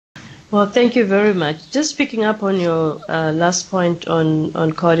Well, thank you very much. Just picking up on your last point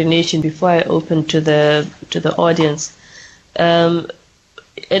on coordination before I open to the audience. A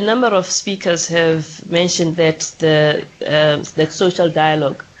number of speakers have mentioned that that social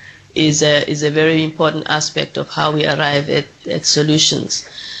dialogue is a very important aspect of how we arrive at solutions.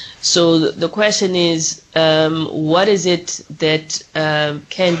 So the question is, what is it that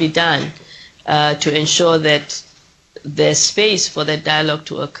can be done to ensure that there's space for that dialogue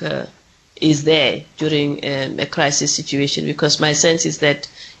to occur is there during a crisis situation? Because my sense is that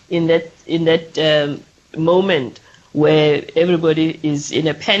in that moment where everybody is in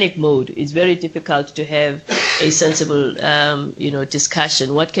a panic mode, it's very difficult to have a sensible,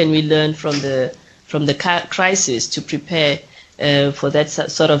 discussion. What can we learn from the crisis to prepare for that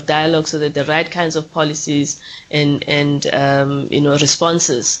sort of dialogue, so that the right kinds of policies and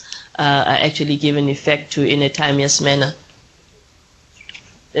responses are actually given effect to in a timeous manner?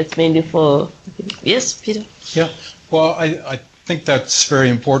 That's mainly for... Yes, Peter? Yeah, well, I think that's very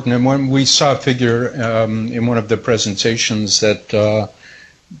important. And when we saw a figure in one of the presentations that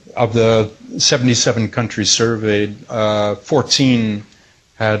of the 77 countries surveyed, 14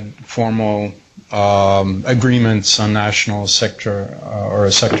 had formal agreements on national sector or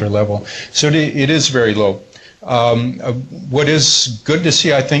a sector level. So it is very low. What is good to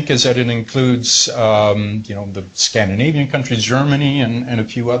see, I think, is that it includes, the Scandinavian countries, Germany, and a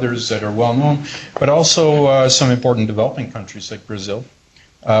few others that are well known, but also some important developing countries like Brazil.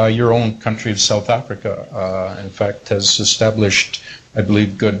 Your own country of South Africa, in fact, has established, I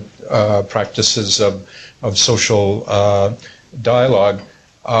believe, good practices of social dialogue.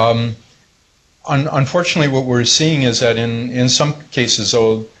 Unfortunately, what we're seeing is that in some cases,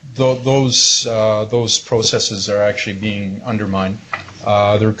 those processes are actually being undermined.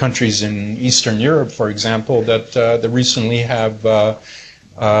 There are countries in Eastern Europe, for example, that recently have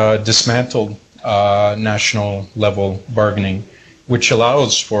dismantled national level bargaining, which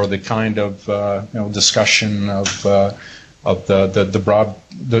allows for the kind of discussion of the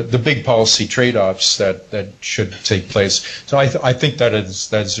big policy trade-offs that should take place. So I think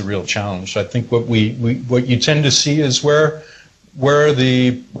that's a real challenge. I think what you tend to see is where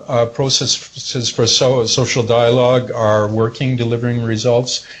the processes for social dialogue are working, delivering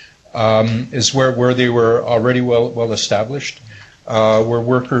results, is where they were already well established, where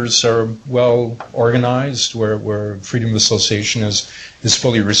workers are well organized, where freedom of association is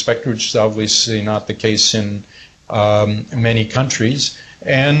fully respected, which is obviously not the case in many countries,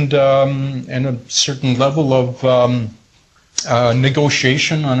 and a certain level of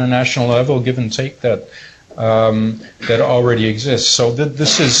negotiation on a national level, give and take, that already exists. So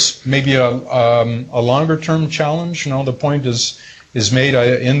this is maybe a longer-term challenge. The point is made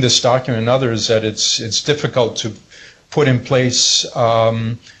in this document and others that it's difficult to put in place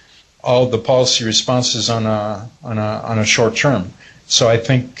all the policy responses on a short term. So I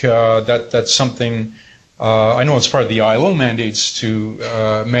think that's something. I know it's part of the ILO mandate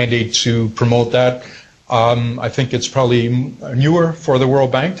to promote that. I think it's probably newer for the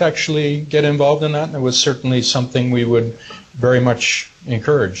World Bank to actually get involved in that, and it was certainly something we would very much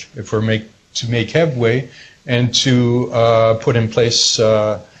encourage if we're to make headway and to put in place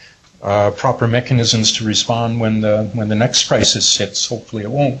proper mechanisms to respond when the next crisis hits. Hopefully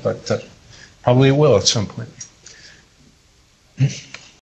it won't, but probably it will at some point.